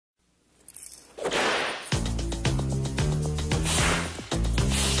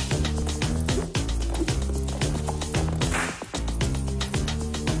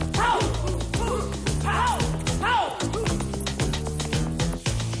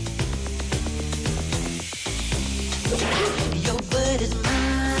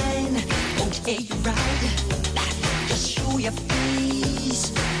Yeah, you're right. Just show your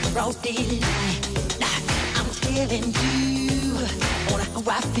face, broad daylight. I'm telling you on how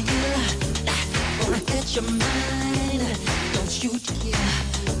I feel. Gonna touch your mind. Don't you dare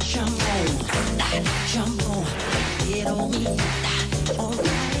jump on, get on me.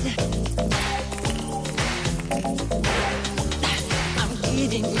 Alright, I'm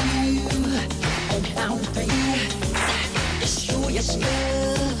getting you on count three. Just show your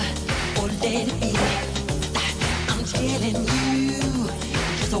stuff or let it be. I'm telling you,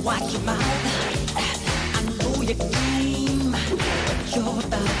 just watch your mouth. I know your game, what you're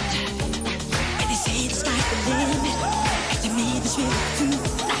about. And they say the sky's the limit, and to me this really true.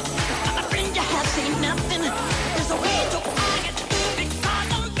 My friend, you have seen nothing. There's a way to argue because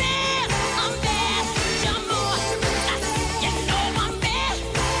I'm bad. Jump on, you know I'm bad.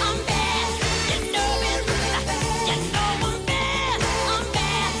 You know it. You know I'm bad.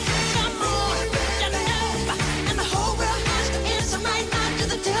 Jump on, you know. And the whole world has to answer right now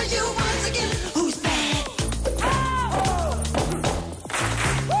to tell you once again who's bad.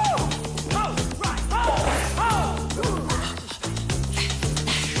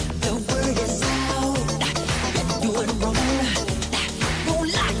 The word is out that you're doing wrong. Won't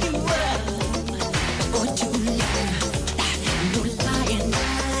lock you up for too long. No lying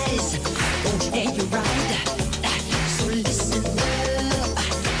eyes won't tell you right. So listen up,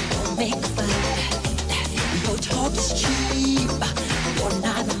 don't make a fight. Your talk is cheap, you're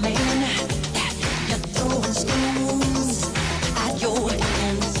not a man. You're throwing stones at your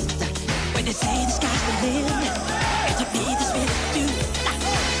hands. When they say the sky's the limit, and to me this really do.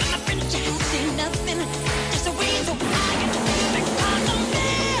 My friend, you have seen nothing. Just a way to argue because I'm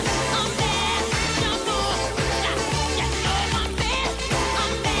bad. Jump on, you know I'm bad. You know it. You know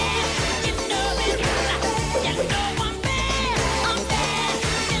I'm bad. You know it. You know I'm bad.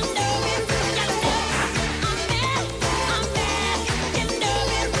 You know it. You know I'm bad.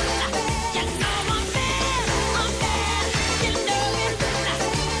 You know it. You know I'm bad. You know it.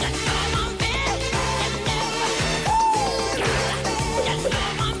 You know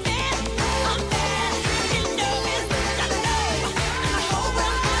I'm bad. You know it. You know. And the whole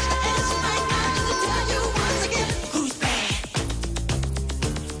world has to answer right now to tell you once again who's bad.